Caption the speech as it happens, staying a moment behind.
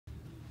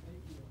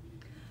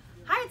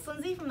Hi, it's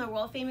Lindsay from the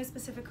world famous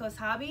Pacific Coast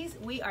Hobbies.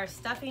 We are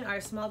stuffing our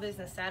Small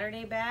Business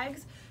Saturday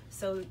bags,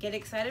 so get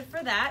excited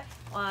for that.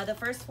 The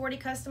first 40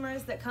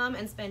 customers that come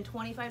and spend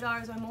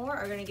 $25 or more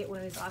are going to get one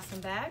of these awesome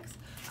bags.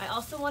 I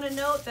also want to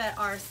note that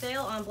our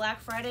sale on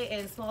Black Friday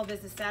and Small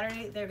Business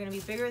Saturday, they're going to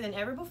be bigger than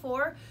ever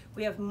before.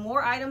 We have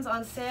more items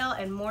on sale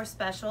and more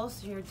specials,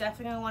 so you're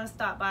definitely going to want to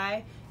stop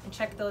by and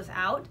check those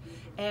out.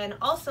 And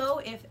also,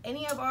 if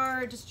any of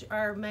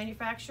our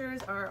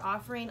manufacturers are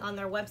offering on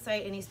their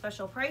website any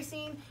special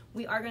pricing,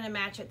 we are going to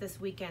match it this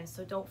weekend.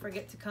 So don't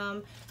forget to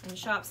come and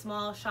shop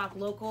small, shop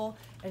local,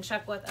 and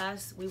check with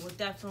us. We will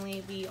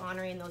definitely be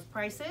honoring those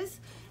prices.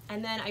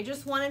 And then I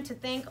just wanted to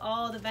thank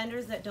all the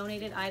vendors that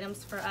donated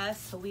items for us.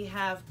 So we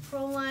have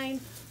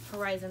Proline,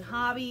 Horizon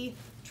Hobby,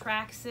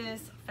 Traxxas,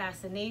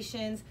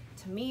 Fascinations,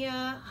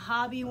 Tamiya,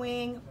 Hobby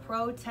Wing,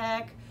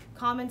 ProTech,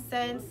 Common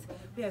Sense.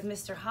 We have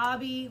Mr.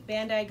 Hobby,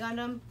 Bandai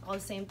Gundam, all the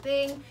same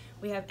thing.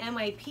 We have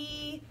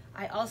MIP.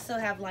 I also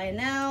have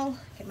Lionel.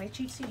 Get my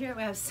cheat sheet here.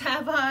 We have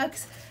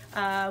Savox.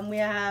 We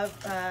have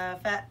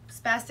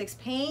Spastix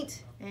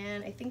Paint.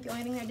 And I think the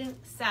only thing I didn't,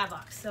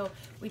 Savox. So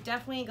we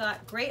definitely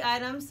got great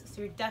items.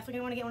 So you're definitely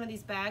gonna wanna get one of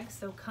these bags.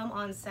 So come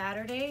on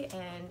Saturday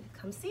and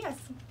come see us.